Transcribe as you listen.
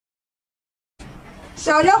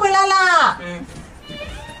小鱼回来啦！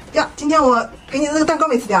呀，今天我给你的这个蛋糕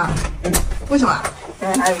没吃掉。为什么？因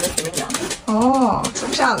为还有一个甜面酱。哦，吃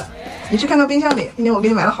不下了。你去看看冰箱里，今天我给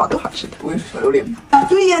你买了好多好吃的。我也是小榴莲。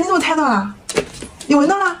对呀，你怎么猜到了？你闻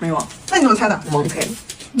到了？没有啊。那你怎么猜的？盲猜。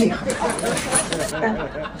厉害。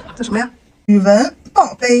这什么呀？语文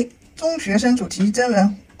报杯中学生主题征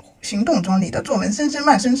文行动中里的作文声声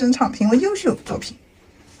慢声声唱评为优秀作品。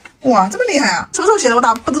哇，这么厉害啊！什么时候写的？我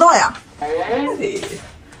咋不知道呀？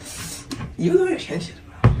一个多月前写的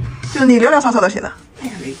吧。就是你潦潦草草的写的。哎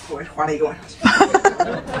呀，没，我花了1个晚上写。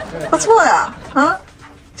不错呀，啊，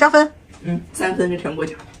加分。3分是全国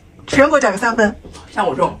奖。全国奖有3分。像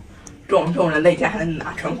我这种人类，家还能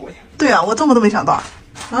拿全国奖？对啊，我这么都没想到。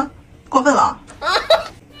啊，过分了啊！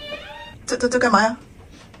这干嘛呀？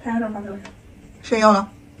拍张照发给我。炫耀了？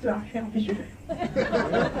对啊，炫耀必须炫耀。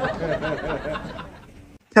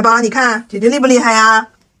小宝，你看姐姐厉不厉害呀？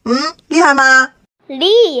厉害吗？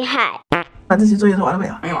厉害。把这些作业做完了没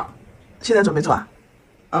有？没有啊。现在准备做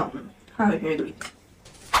啊？还有阅读。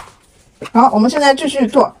好，我们现在继续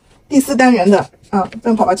做第4单元的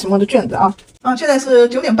奔跑吧期末的卷子啊。现在是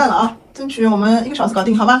9点半了啊，争取我们1个小时搞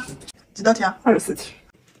定，好吧？几道题啊？24题。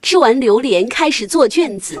吃完榴莲，开始做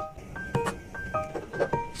卷子。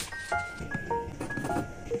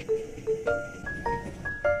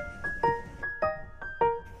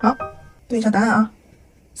好，对一下答案啊。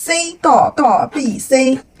C 到 B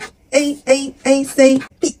C A A A C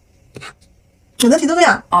B。选择题都对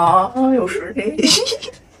啊。有时间。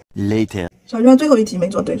Later。小鱼儿最后一题没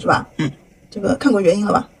做对是吧？这个看过原因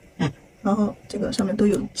了吧？然后这个上面都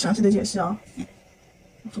有详细的解释啊。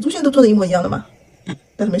辅助线都做的一模一样的嘛？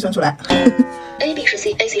但是没算出来。A B 是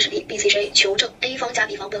C，A C 是 B，B C 是 A， 求证 A 方加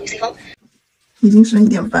B 方等于 C 方。已经11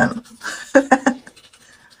点半了，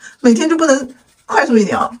每天就不能快速一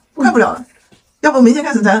点啊，快不了了。要不明天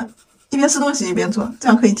开始咱一边吃东西一边做，这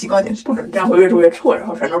样可以提高一点。不准这样会越做越错，然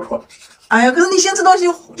后全都错了。哎呀，可是你先吃东西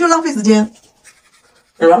就浪费时间。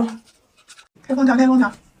是吧？开空调，开空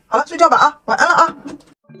调。好了，睡觉吧啊，晚安了啊。